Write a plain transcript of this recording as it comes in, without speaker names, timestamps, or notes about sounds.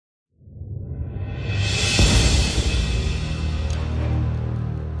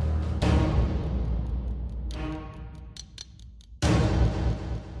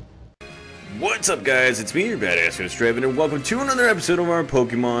What's up, guys? It's me, your badass host Draven, and welcome to another episode of our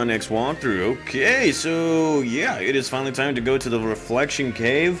Pokemon X walkthrough. Okay, so yeah, it is finally time to go to the Reflection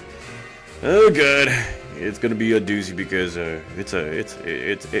Cave. Oh god, it's gonna be a doozy because it's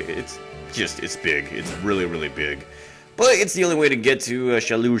big. It's really big, but it's the only way to get to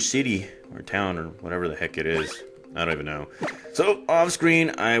Chaleur City or town or whatever the heck it is. I don't even know. So, off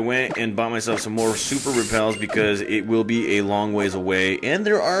screen, I went and bought myself some more Super Repels because it will be a long ways away. And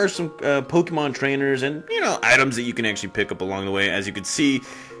there are some Pokemon trainers and, you know, items that you can actually pick up along the way. As you can see,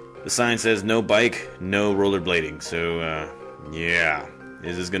 the sign says no bike, no rollerblading. So, yeah,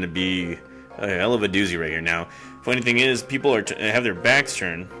 this is going to be a hell of a doozy right here. Now, funny thing is, people have their backs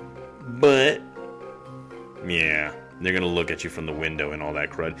turned, but, yeah. They're going to look at you from the window and all that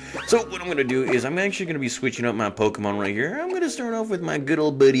crud. So what I'm going to do is I'm actually going to be switching up my Pokemon right here. I'm going to start off with my good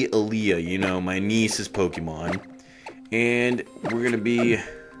old buddy Aaliyah, you know, my niece's Pokemon. And we're going to be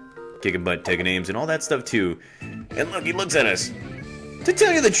kicking butt, taking names, and all that stuff too. And look, he looks at us. To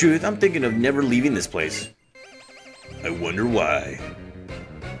tell you the truth, I'm thinking of never leaving this place. I wonder why.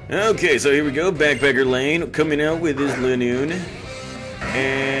 Okay, so here we go. Backpacker Lane coming out with his Linoon.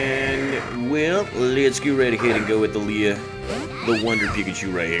 And, well, let's get right ahead and go with Aaliyah, the Wonder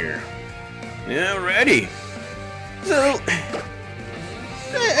Pikachu right here. Alrighty. So,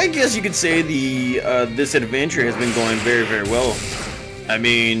 I guess you could say this adventure has been going very well. I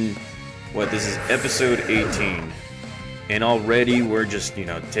mean, what, this is episode 18. And already we're just, you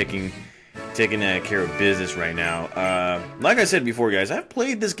know, taking care of business right now. Like I said before, guys, I've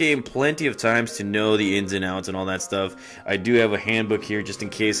played this game plenty of times to know the ins and outs and all that stuff. I do have a handbook here just in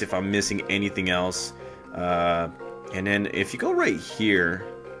case if I'm missing anything else. And then if you go right here,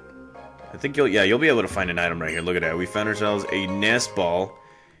 I think you'll be able to find an item right here. Look at that. We found ourselves a Nest Ball.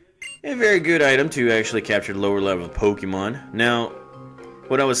 A very good item to actually capture lower level Pokemon. Now,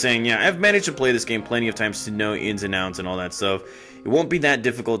 what I was saying, yeah, I've managed to play this game plenty of times to know ins and outs and all that stuff. It won't be that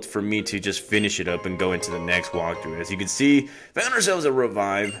difficult for me to just finish it up and go into the next walkthrough. As you can see, found ourselves a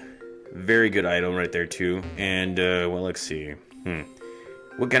Revive. Very good item right there too. And, well, let's see.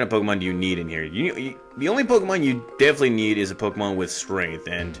 What kind of Pokemon do you need in here? The only Pokemon you definitely need is a Pokemon with Strength.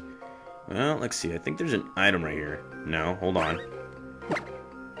 And, well, let's see. I think there's an item right here. No, hold on.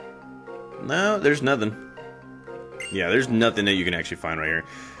 No, there's nothing. Yeah, there's nothing that you can actually find right here.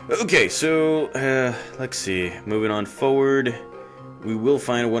 Okay, so, let's see. Moving on forward. We will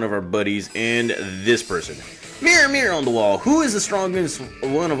find one of our buddies and this person. Mirror, mirror on the wall. Who is the strongest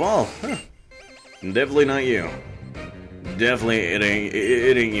one of all? Huh. Definitely not you. Definitely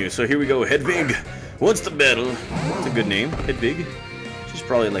it ain't you. So here we go. Hedwig. What's the battle? That's a good name. Hedwig. She's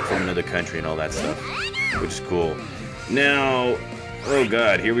probably like from another country and all that stuff, which is cool. Now, oh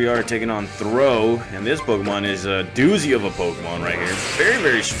god, here we are taking on Throw, and this Pokemon is a doozy of a Pokemon right here.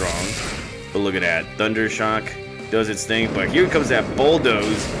 Very strong. But look at that. Thunder Shock does its thing, but here comes that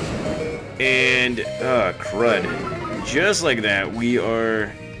Bulldoze, and crud. Just like that, we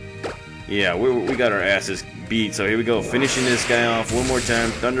are, yeah, we got our asses beat. So here we go, finishing this guy off one more time.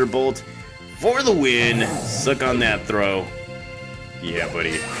 Thunderbolt for the win. Suck on that, Throw. Yeah,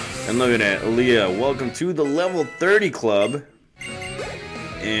 buddy. And look at that, Aaliyah. Welcome to the level 30 club.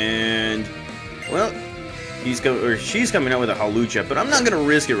 And, well, she's coming out with a Hawlucha, but I'm not gonna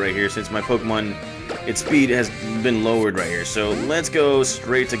risk it right here since my Pokemon, its speed has been lowered right here. So let's go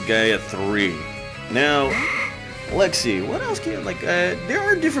straight to Gaia 3. Now, let's see, what else can, like, there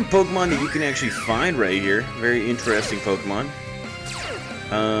are different Pokemon that you can actually find right here. Very interesting Pokemon.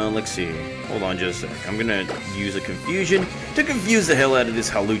 Let's see, hold on just a sec. I'm gonna use a Confusion to confuse the hell out of this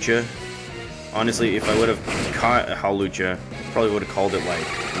Hawlucha. Honestly, if I would have caught a Hawlucha, probably would have called it like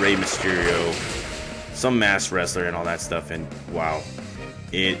Rey Mysterio, some mass wrestler and all that stuff, and wow.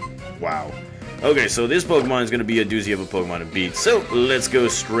 Wow. Okay, so this Pokemon is going to be a doozy of a Pokemon to beat. So, let's go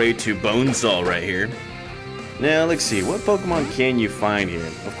straight to Bonesaw right here. Now, let's see, what Pokemon can you find here?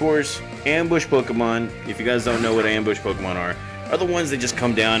 Of course, ambush Pokemon, if you guys don't know what ambush Pokemon are the ones that just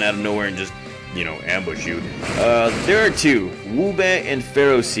come down out of nowhere and just, you know, ambush you. There are two, Woobat and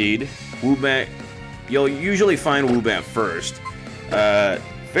Ferroseed. Woobat, you'll usually find Woobat first.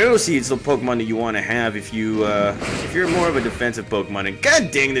 Ferroseed's the Pokemon that you want to have if you're more of a defensive Pokemon. And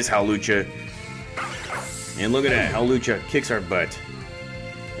god dang this Hawlucha! And look at that, Hawlucha kicks our butt.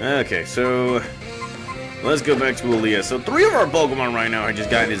 Okay, so let's go back to Aaliyah. So 3 of our Pokemon right now have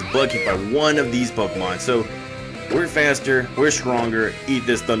just gotten his butt kicked by one of these Pokemon. So we're faster, we're stronger. Eat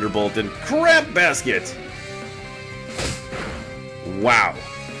this Thunderbolt and crap basket! Wow.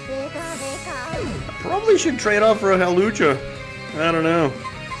 Probably should trade off for a Hawlucha. I don't know.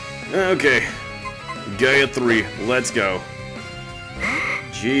 Okay. Gaia 3, let's go.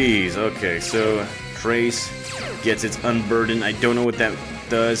 Jeez, okay, so Trace gets its Unburden. I don't know what that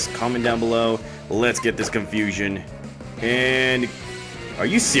does. Comment down below. Let's get this confusion. And are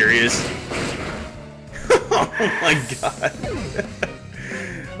you serious? Oh my god.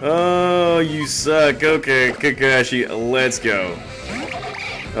 Oh, you suck. Okay, Kakashi, let's go.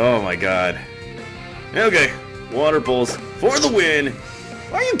 Oh my god. Okay, Water Pulse for the win.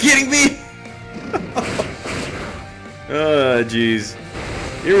 Are you kidding me? Oh, jeez.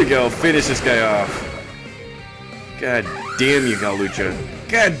 Here we go. Finish this guy off. God damn you, Galucha.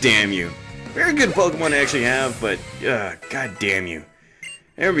 God damn you. Very good Pokemon to actually have, but god damn you.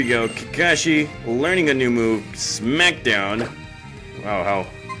 There we go. Kakashi learning a new move. Smackdown.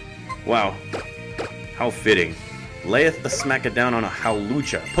 Wow, how fitting. Layeth the smack it down on a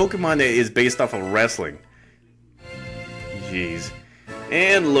Howlucha. Pokemon that is based off of wrestling. Jeez.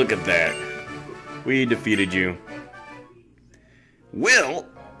 And look at that. We defeated you. Well,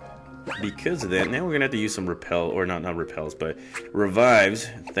 because of that, now we're gonna have to use some repel, or not repels, but revives.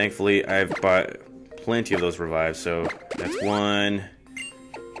 Thankfully, I've bought plenty of those revives. So that's 1,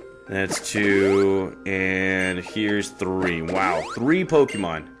 that's 2, and here's 3. Wow, 3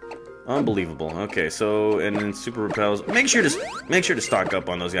 Pokemon. Unbelievable. Okay, so and then super repels. Make sure to stock up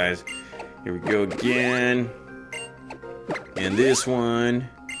on those guys. Here we go again. And this one.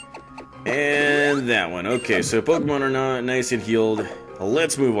 And that one. Okay, so Pokemon are not nice and healed.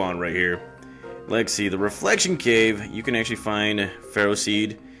 Let's move on right here. Let's see. The Reflection Cave, you can actually find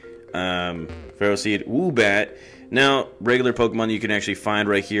Ferroseed, Woobat. Now, regular Pokemon you can actually find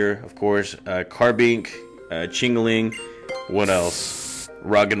right here, of course. Carbink, Chingling. What else?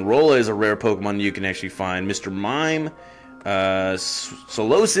 Roggenrola is a rare Pokemon you can actually find. Mr. Mime,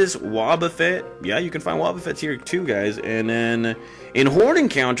 Solosis, Wobbuffet. Yeah, you can find Wobbuffets here too, guys. And then in Horde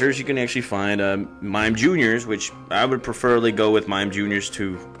Encounters, you can actually find Mime Juniors, which I would preferably go with Mime Juniors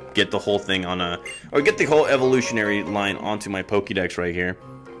to get the whole thing on or get the whole evolutionary line onto my Pokedex right here.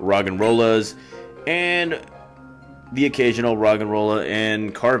 Roggenrolas, and the occasional Roggenrola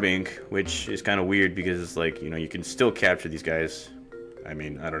and Carbink, which is kind of weird because it's like, you know, you can still capture these guys. I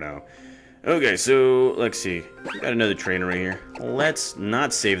mean, I don't know. Okay, so let's see. We got another trainer right here. Let's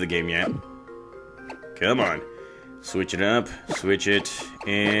not save the game yet. Come on. Switch it up. Switch it.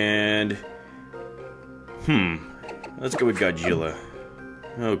 And let's go with Godzilla.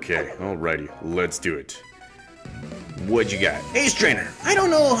 Okay, alrighty. Let's do it. What you got? Ace Trainer. I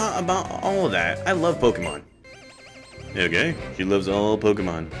don't know about all of that. I love Pokemon. Okay, she loves all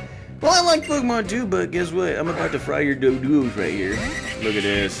Pokemon. Well, I like Pokemon too, but guess what? I'm about to fry your Doduos right here. Look at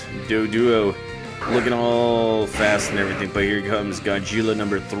this. Doduo. Looking all fast and everything, but here comes Godzilla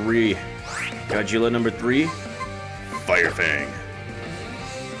number 3. Godzilla number 3. Fire Fang.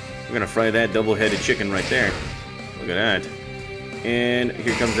 We're gonna fry that double-headed chicken right there. Look at that. And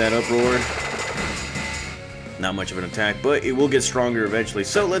here comes that Uproar. Not much of an attack, but it will get stronger eventually.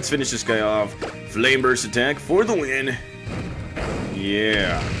 So let's finish this guy off. Flame Burst attack for the win.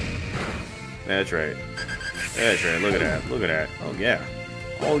 Yeah. That's right. That's right. Look at that. Look at that. Oh, yeah.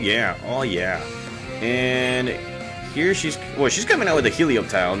 Oh, yeah. Oh, yeah. And here she's coming out with a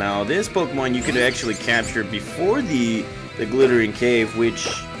Helioptile. Now, this Pokemon you could actually capture before the Glittering Cave, which,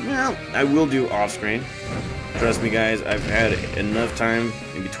 well, I will do off-screen. Trust me, guys, I've had enough time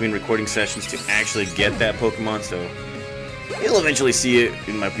in between recording sessions to actually get that Pokemon, so you'll eventually see it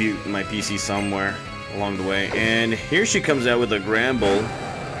in my PC somewhere along the way. And here she comes out with a Gramble,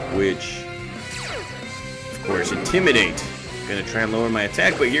 which, of course, Intimidate. Gonna try and lower my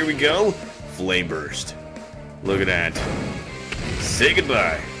attack, but here we go. Flame Burst. Look at that. Say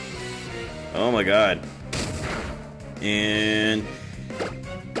goodbye. Oh my god. And,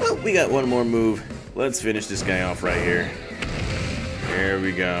 well, we got one more move. Let's finish this guy off right here. There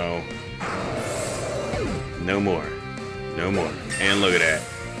we go. No more. No more. And look at that.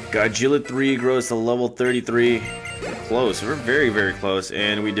 Godzilla 3 grows to level 33. We're close. We're very, very close.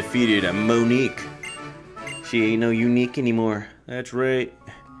 And we defeated a Monique. She ain't no unique anymore. That's right.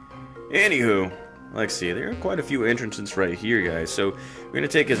 Anywho, let's see. There are quite a few entrances right here, guys. So we're going to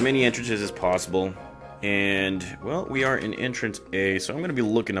take as many entrances as possible. And, well, we are in entrance A. So I'm going to be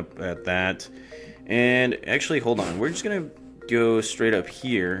looking up at that. And actually, hold on. We're just going to go straight up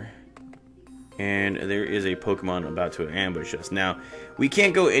here. And there is a Pokemon about to ambush us. Now, we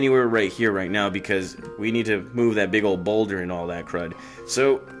can't go anywhere right here right now because we need to move that big old boulder and all that crud.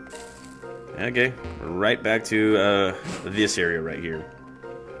 So, okay. Right back to this area right here.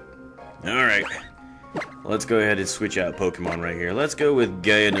 Alright. Let's go ahead and switch out Pokemon right here. Let's go with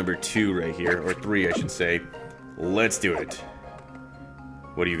Gaia number 2 right here. Or 3, I should say. Let's do it.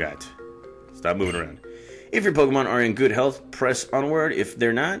 What do you got? Stop moving around. If your Pokemon are in good health, press onward. If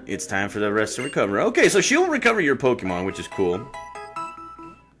they're not, it's time for the rest to recover. Okay, so she'll recover your Pokemon, which is cool.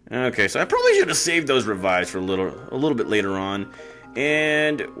 Okay, so I probably should have saved those revives for a little bit later on.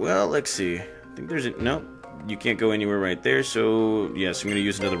 And, well, let's see. I think there's a... Nope. You can't go anywhere right there, so yes, I'm going to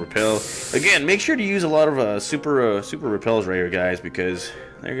use another repel. Again, make sure to use a lot of super repels right here, guys, because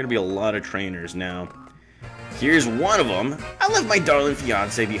there are going to be a lot of trainers now. Here's one of them. I left my darling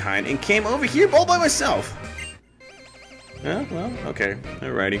fiance behind and came over here all by myself. Oh, well, okay,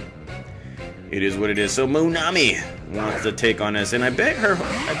 alrighty. It is what it is. So Monami wants to take on us, and I bet her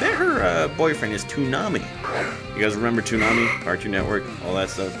boyfriend is Toonami. You guys remember Toonami, Cartoon Network, all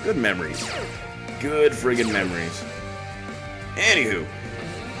that stuff? Good memories. Good friggin' memories. Anywho,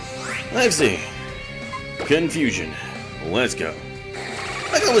 let's see. Confusion. Let's go.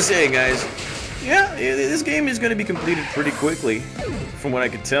 Like I was saying, guys, yeah, this game is going to be completed pretty quickly, from what I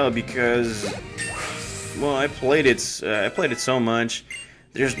could tell, because, well, I played it so much.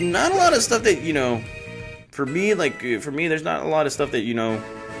 There's not a lot of stuff that, you know, for me, there's not a lot of stuff that, you know,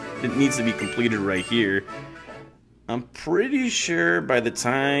 it needs to be completed right here. I'm pretty sure by the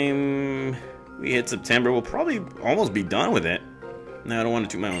time we hit September, we'll probably almost be done with it. Now, I don't want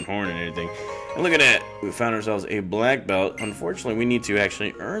to toot my own horn or anything. And look at that. We found ourselves a black belt. Unfortunately, we need to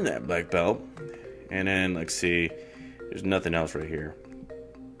actually earn that black belt. And then, let's see. There's nothing else right here.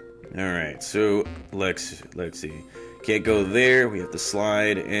 Alright, so let's see. Can't go there. We have to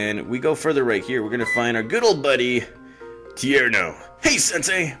slide. And we go further right here. We're going to find our good old buddy, Tierno. Hey,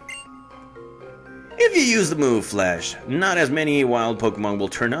 Sensei! If you use the move Flash, not as many wild Pokemon will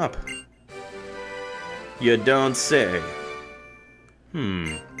turn up. You don't say.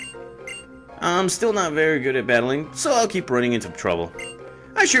 I'm still not very good at battling, so I'll keep running into trouble.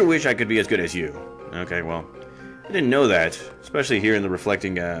 I sure wish I could be as good as you. Okay, well, I didn't know that, especially here in the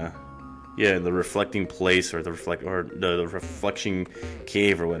reflecting, the reflecting place, or the reflection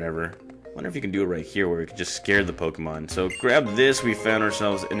cave or whatever. I wonder if you can do it right here, where we can just scare the Pokemon. So grab this. We found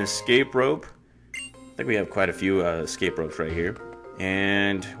ourselves an escape rope. I think we have quite a few escape ropes right here.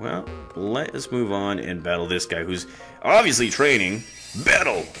 And, well, let us move on and battle this guy who's obviously training.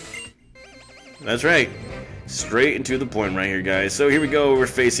 Battle! That's right. Straight and to the point right here, guys. So here we go. We're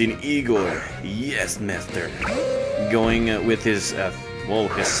facing Igor. Yes, master. Going with his,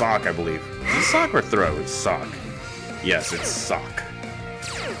 his sock, I believe. Is it sock or throw? It's sock. Yes, it's sock.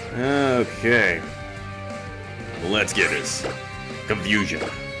 Okay. Let's get this. Confusion.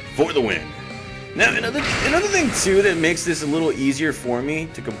 For the win. Now, another thing, too, that makes this a little easier for me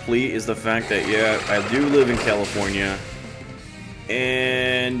to complete is the fact that, yeah, I do live in California.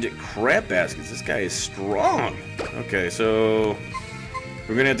 And crap baskets, this guy is strong. Okay, so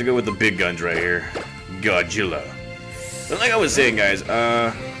we're gonna have to go with the big guns right here. Godzilla. But like I was saying, guys,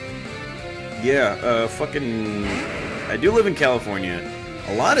 I do live in California.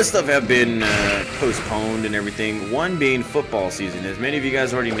 A lot of stuff have been postponed and everything. One being football season. As many of you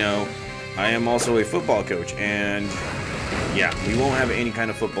guys already know, I am also a football coach, and yeah, we won't have any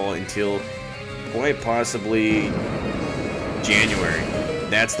kind of football until quite possibly January.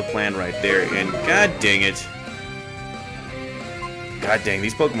 That's the plan right there, and god dang it. God dang,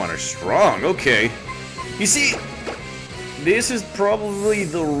 these Pokemon are strong. Okay. You see, this is probably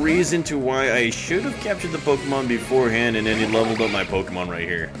the reason to why I should have captured the Pokemon beforehand and then leveled up my Pokemon right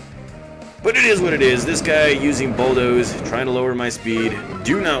here. But it is what it is. This guy using Bulldoze, trying to lower my speed.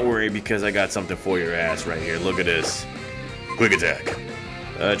 Do not worry, because I got something for your ass right here. Look at this. Quick attack.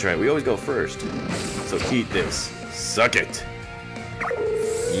 That's right, we always go first. So eat this. Suck it.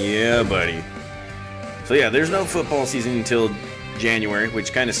 Yeah, buddy. So yeah, there's no football season until January,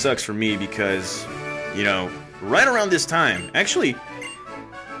 which kind of sucks for me because, you know, right around this time. Actually,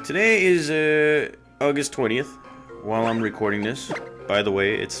 today is August 20th while I'm recording this. By the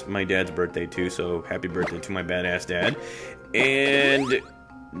way, it's my dad's birthday too, so happy birthday to my badass dad. And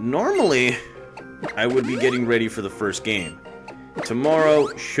normally, I would be getting ready for the first game.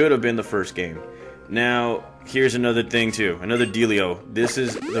 Tomorrow should have been the first game. Now, here's another thing too, another dealio. This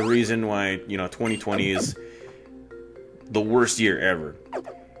is the reason why, you know, 2020 is the worst year ever.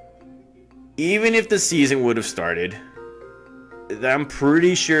 Even if the season would have started, I'm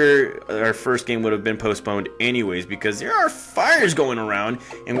pretty sure our first game would have been postponed anyways, because there are fires going around,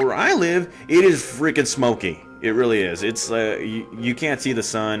 and where I live, it is freaking smoky. It really is. It's you can't see the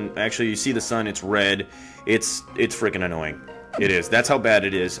sun. Actually, you see the sun, it's red. It's freaking annoying. It is. That's how bad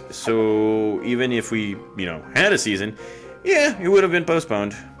it is. So even if we, you know, had a season, yeah, it would have been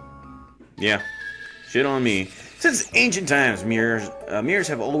postponed. Yeah, shit on me. Since ancient times, mirrors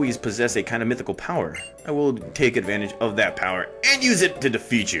have always possessed a kind of mythical power. I will take advantage of that power and use it to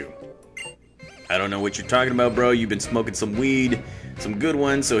defeat you. I don't know what you're talking about, bro. You've been smoking some weed, some good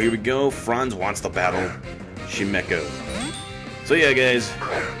ones. So here we go. Franz wants to battle Scykoh. So yeah, guys,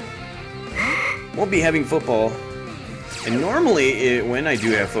 won't be having football. And normally, when I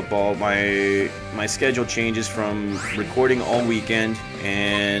do have football, my schedule changes from recording all weekend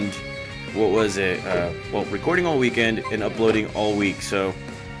and what was it? Well, recording all weekend and uploading all week. So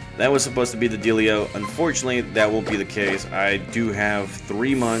that was supposed to be the dealio. Unfortunately, that won't be the case. I do have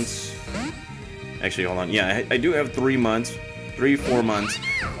 3 months. Actually, hold on. Yeah, I do have 3 months, 4 months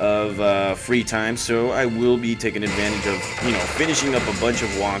of free time. So I will be taking advantage of, you know, finishing up a bunch of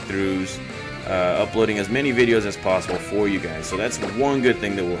walkthroughs. Uploading as many videos as possible for you guys. So that's one good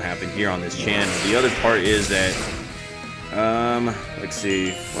thing that will happen here on this channel. The other part is that, let's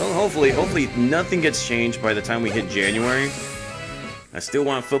see. Well, hopefully nothing gets changed by the time we hit January. I still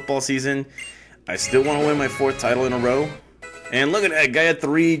want football season. I still want to win my 4th title in a row. And look at that, guy at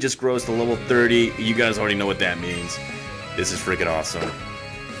 3 just grows to level 30. You guys already know what that means. This is freaking awesome.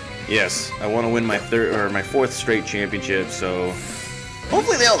 Yes, I want to win my 4th straight championship. So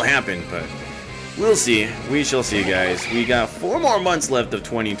hopefully that'll happen, but we'll see. We shall see, guys. We got 4 more months left of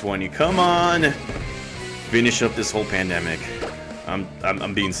 2020. Come on, finish up this whole pandemic. I'm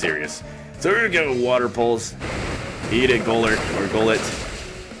being serious. So we're gonna go water pulse. Eat it, Golert or Golett.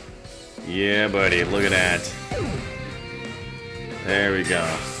 Yeah, buddy. Look at that. There we go.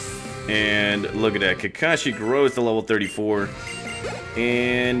 And look at that. Kakashi grows to level 34,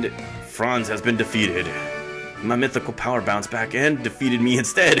 and Franz has been defeated. My mythical power bounced back and defeated me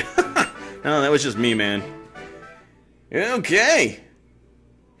instead. No, that was just me, man. Okay.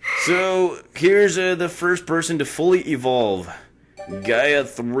 So, here's the first person to fully evolve. Gaia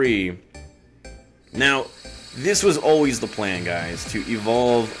 3. Now, this was always the plan, guys, to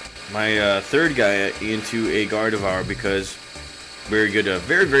evolve my 3rd Gaia into a Gardevoir because very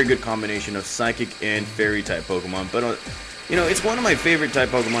good combination of Psychic and Fairy type Pokemon. But, you know, it's one of my favorite type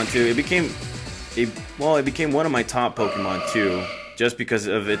Pokemon, too. It became one of my top Pokemon, too. Just because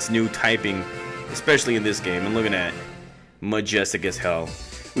of its new typing, especially in this game. And look at that, majestic as hell.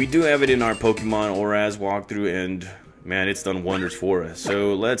 We do have it in our Pokemon ORAS walkthrough, and man, it's done wonders for us.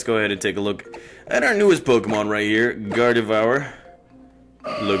 So let's go ahead and take a look at our newest Pokemon right here, Gardevoir.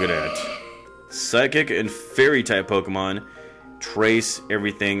 Look at that, Psychic and Fairy type Pokemon. Trace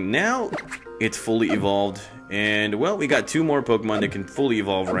everything. Now it's fully evolved, and well, we got 2 more Pokemon that can fully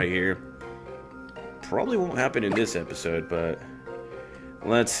evolve right here. Probably won't happen in this episode, but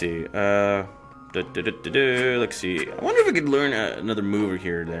let's see. Let's see. I wonder if we could learn another move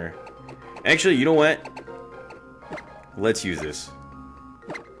here or there. Actually, you know what? Let's use this.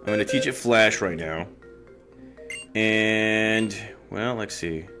 I'm going to teach it Flash right now. And, well, let's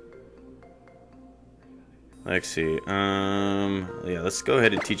see. Yeah, let's go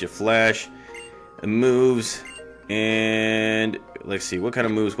ahead and teach it Flash. Moves. And, let's see. What kind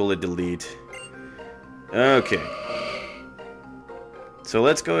of moves will it delete? Okay. So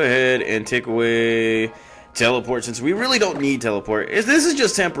let's go ahead and take away Teleport, since we really don't need Teleport. This is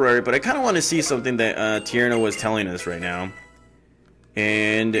just temporary, but I kind of want to see something that Tierno was telling us right now.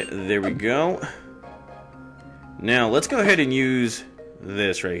 And there we go. Now, let's go ahead and use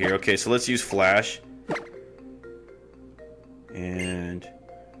this right here. Okay, so let's use Flash. And...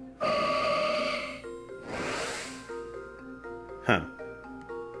 huh.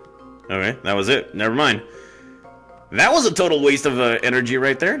 Okay, that was it. Never mind. That was a total waste of energy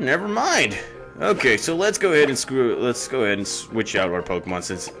right there. Never mind. Okay, so let's go ahead and switch out our Pokemon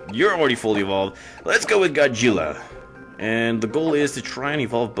since you're already fully evolved. Let's go with Godzilla. And the goal is to try and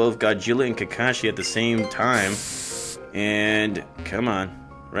evolve both Godzilla and Kakashi at the same time. And come on,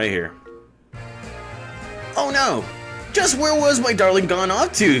 right here. Oh no! Just where was my darling gone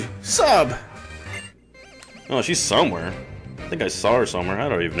off to? Sub! Oh, she's somewhere. I think I saw her somewhere. I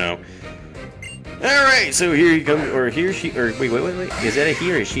don't even know. Alright, so here he comes, or here she, or wait. Is that a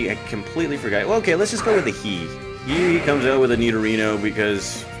he or a she? I completely forgot. Well, okay, let's just go with a he. Here he comes out with a Nidorino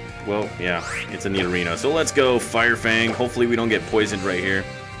because, well, yeah, it's a Nidorino. So let's go Fire Fang. Hopefully we don't get poisoned right here.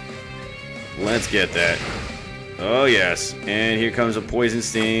 Let's get that. Oh, yes. And here comes a Poison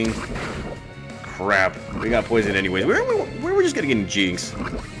Sting. Crap. We got poisoned anyways. We're just gonna get jinx.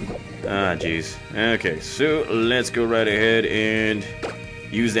 Ah, jeez. Okay, so let's go right ahead and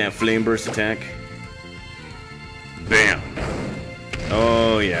use that Flame Burst attack. Bam!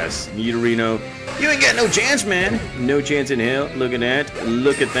 Oh, yes. Nidorino. You ain't got no chance, man. No chance in hell. Look at that.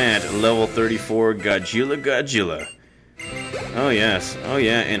 Look at that. Level 34 Godzilla. Oh, yes. Oh,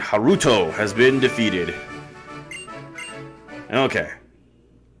 yeah. And Haruto has been defeated. Okay.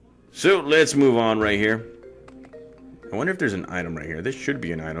 So, let's move on right here. I wonder if there's an item right here. There should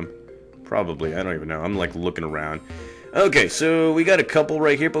be an item. Probably. I don't even know. I'm like looking around. Okay, so we got a couple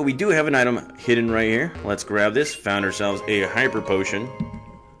right here, but we do have an item hidden right here. Let's grab this. Found ourselves a Hyper Potion.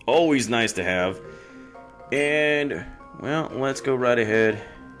 Always nice to have. And, well, let's go right ahead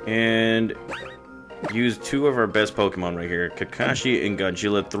and use two of our best Pokemon right here. Kakashi and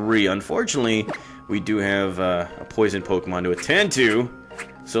Godzilla 3. Unfortunately, we do have a poison Pokemon to attend to.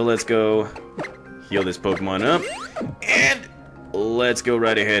 So let's go heal this Pokemon up. And let's go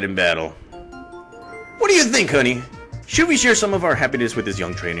right ahead and battle. What do you think, honey? Should we share some of our happiness with this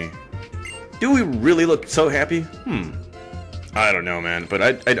young trainer? Do we really look so happy? I don't know, man.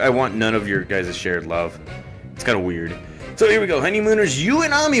 But I want none of your guys' shared love. It's kind of weird. So here we go. Honeymooners, you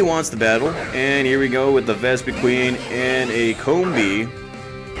and Ami wants the battle. And here we go with the Vespiquen and a Combee.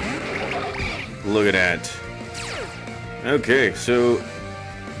 Look at that. Okay, so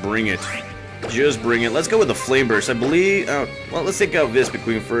bring it. Just bring it. Let's go with the Flame Burst. I believe... well, let's take out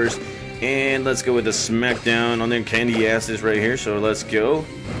Vespiquen first. And let's go with the Smackdown on their candy asses right here. So let's go.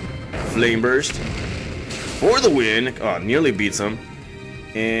 Flame Burst. For the win. Oh, nearly beats him.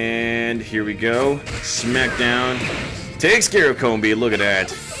 And here we go. Smackdown. Takes care of Combee. Look at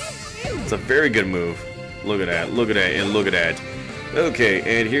that. It's a very good move. Look at that. Look at that. And look at that.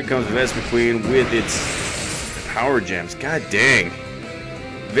 Okay, and here comes Vespiquen with its Power Gems. God dang.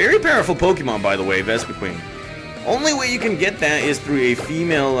 Very powerful Pokemon, by the way, Vespiquen. Only way you can get that is through a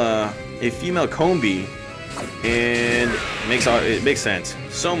female Combee, and it makes sense.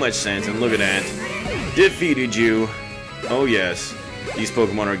 So much sense, and look at that. Defeated you. Oh yes. These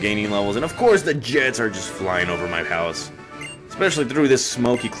Pokemon are gaining levels, and of course the jets are just flying over my house. Especially through this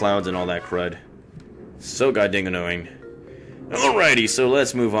smoky clouds and all that crud. So goddamn annoying. Alrighty, so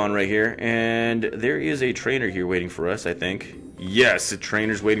let's move on right here. And there is a trainer here waiting for us, I think. Yes, a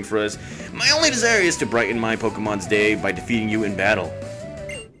trainer's waiting for us. My only desire is to brighten my Pokemon's day by defeating you in battle.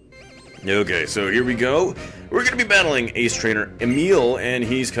 Okay, so here we go. We're going to be battling Ace Trainer Emil, and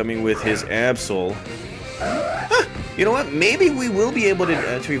he's coming with his Absol. Huh, you know what? Maybe we will be able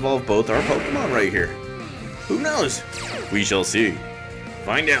to evolve both our Pokemon right here. Who knows? We shall see.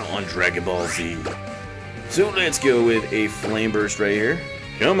 Find out on Dragon Ball Z. So let's go with a Flame Burst right here.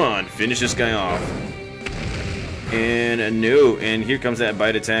 Come on, finish this guy off. And no, and here comes that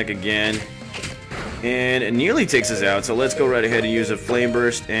Bite Attack again. And it nearly takes us out, so let's go right ahead and use a Flame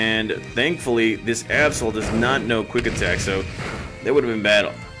Burst. And thankfully, this Absol does not know Quick Attack, so that would have been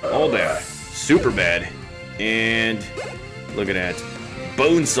bad. All bad. Super bad. And look at that.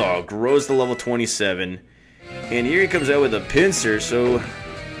 Bonesaw grows to level 27. And here he comes out with a Pinsir, so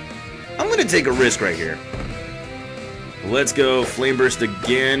I'm going to take a risk right here. Let's go. Flame Burst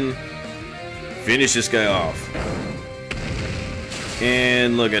again. Finish this guy off.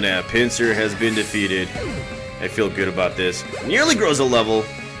 And look at that. Pinsir has been defeated. I feel good about this. Nearly grows a level.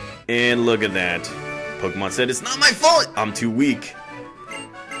 And look at that. Pokemon said, it's not my fault. I'm too weak.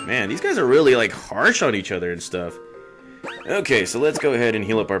 Man, these guys are really like harsh on each other and stuff. Okay, so let's go ahead and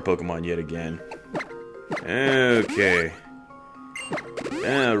heal up our Pokemon yet again. Okay.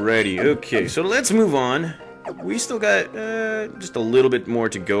 Alrighty, okay, so let's move on. We still got just a little bit more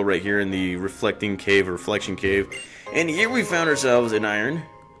to go right here in the Reflection Cave. And here we found ourselves an Iron.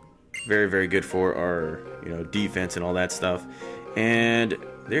 Very, very good for our, defense and all that stuff. And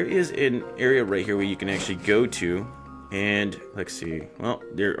there is an area right here where you can actually go to. And let's see. Well,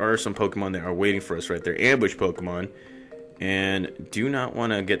 there are some Pokemon that are waiting for us right there. Ambush Pokemon. And do not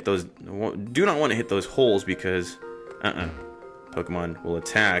want to get those. Do not want to hit those holes because, Pokemon will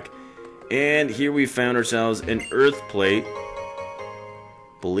attack. And here we found ourselves an Earth Plate.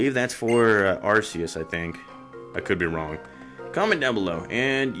 Believe that's for Arceus, I think. I could be wrong. Comment down below.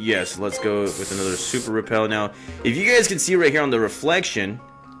 And yes, let's go with another Super Repel. Now, if you guys can see right here on the reflection,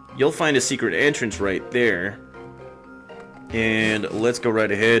 you'll find a secret entrance right there. And let's go right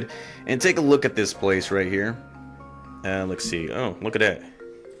ahead and take a look at this place right here. Let's see. Oh, look at that.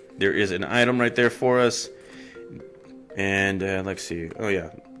 There is an item right there for us. And let's see. Oh,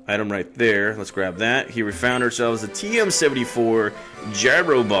 yeah. Item right there. Let's grab that. Here we found ourselves the TM74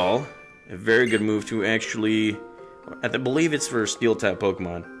 Gyro Ball. A very good move to actually... I believe it's for Steel-type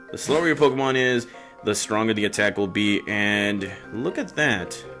Pokemon. The slower your Pokemon is, the stronger the attack will be. And look at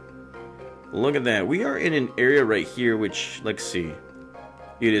that. Look at that. We are in an area right here which, let's see.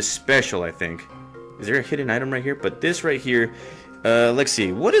 It is special, I think. Is there a hidden item right here? But this right here, let's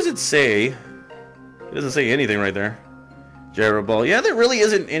see. What does it say? It doesn't say anything right there. Gyro Ball. Yeah, there really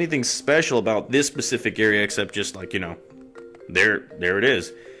isn't anything special about this specific area except just like, there it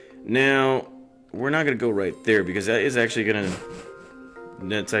is. Now, we're not going to go right there because that is actually going to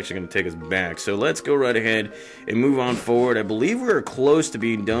that's actually going to take us back. So let's go right ahead and move on forward. I believe we're close to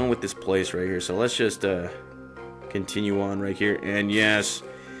being done with this place right here. So let's just continue on right here. And yes,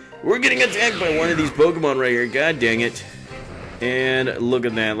 we're getting attacked by one of these Pokemon right here. God dang it. And look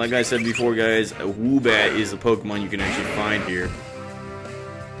at that. Like I said before, guys, Woobat is the Pokemon you can actually find here.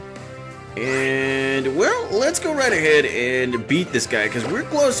 And, well, let's go right ahead and beat this guy, because we're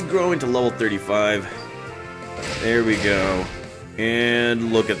close to growing to level 35. There we go.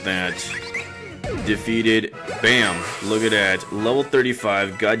 And look at that. Defeated. Bam. Look at that. Level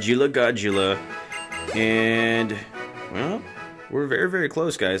 35. Godzilla. And, well, we're very, very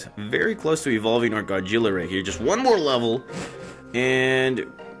close, guys. Very close to evolving our Godzilla right here. Just one more level. And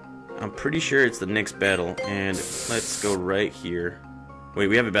I'm pretty sure it's the next battle. And let's go right here. Wait,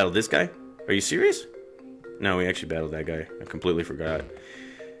 we haven't battled this guy? Are you serious? No, we actually battled that guy. I completely forgot.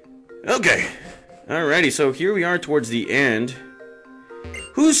 Okay. Alrighty, so here we are towards the end.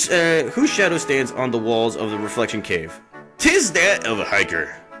 Whose shadow stands on the walls of the Reflection Cave? 'Tis that of a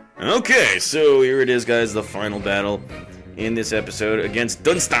hiker. Okay, so here it is, guys. The final battle in this episode against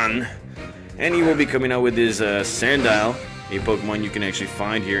Dunstan. And he will be coming out with his Sandile, a Pokemon you can actually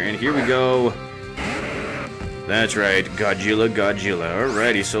find here. And here we go. That's right, Godzilla.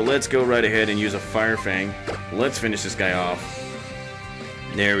 Alrighty, so let's go right ahead and use a Fire Fang. Let's finish this guy off.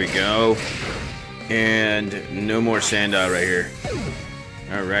 There we go. And no more Sandile right here.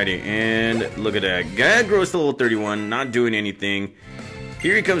 Alrighty, and look at that. Guy grows to level 31, not doing anything.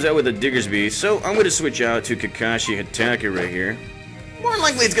 Here he comes out with a Diggersby, so I'm going to switch out to Kakashi Hatake right here. More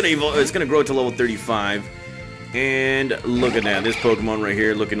likely it's going to grow to level 35. And look at that, this Pokemon right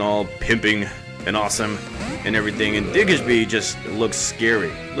here looking all pimping and awesome and everything, and Diggersby just looks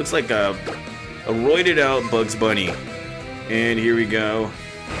scary. Looks like a roided out Bugs Bunny. And here we go.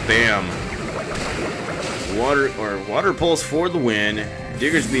 Bam. Water Pulse for the win.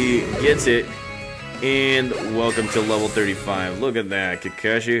 Diggersby gets it. And welcome to level 35. Look at that.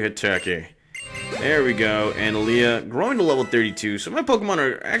 Kakashi Hatake. There we go. And Aaliyah growing to level 32. So my Pokemon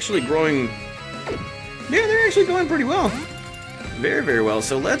are actually growing. Yeah, they're actually going pretty well. Very, very well.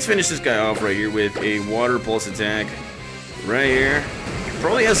 So let's finish this guy off right here with a Water Pulse attack. Right here.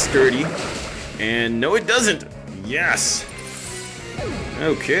 Probably has Sturdy. And no, it doesn't. Yes.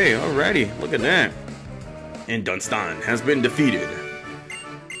 Okay, alrighty. Look at that. And Dunstan has been defeated.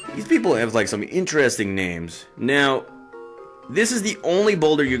 These people have like some interesting names. Now, this is the only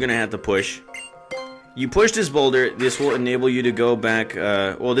boulder you're gonna have to push. You push this boulder, this will enable you to go back,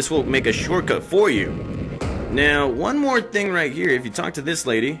 well, this will make a shortcut for you. Now, one more thing right here, if you talk to this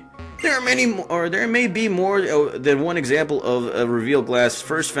lady, there may be more than one example of a reveal glass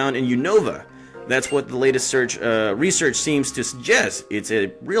first found in Unova. That's what the latest research seems to suggest. It's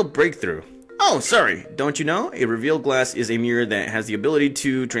a real breakthrough. Oh, sorry, don't you know? A reveal glass is a mirror that has the ability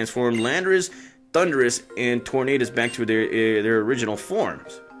to transform Landorus, Thundurus, and Tornadus back to their original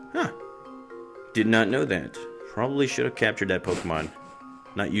forms. Huh. Did not know that. Probably should have captured that Pokemon.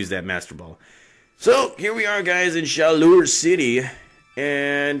 Not used that Master Ball. So, here we are, guys, in Chaleur City.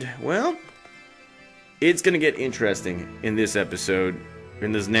 And, well, it's going to get interesting in this episode.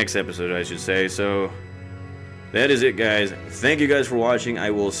 In this next episode, I should say. So, that is it, guys. Thank you guys for watching.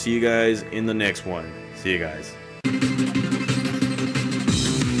 I will see you guys in the next one. See you guys.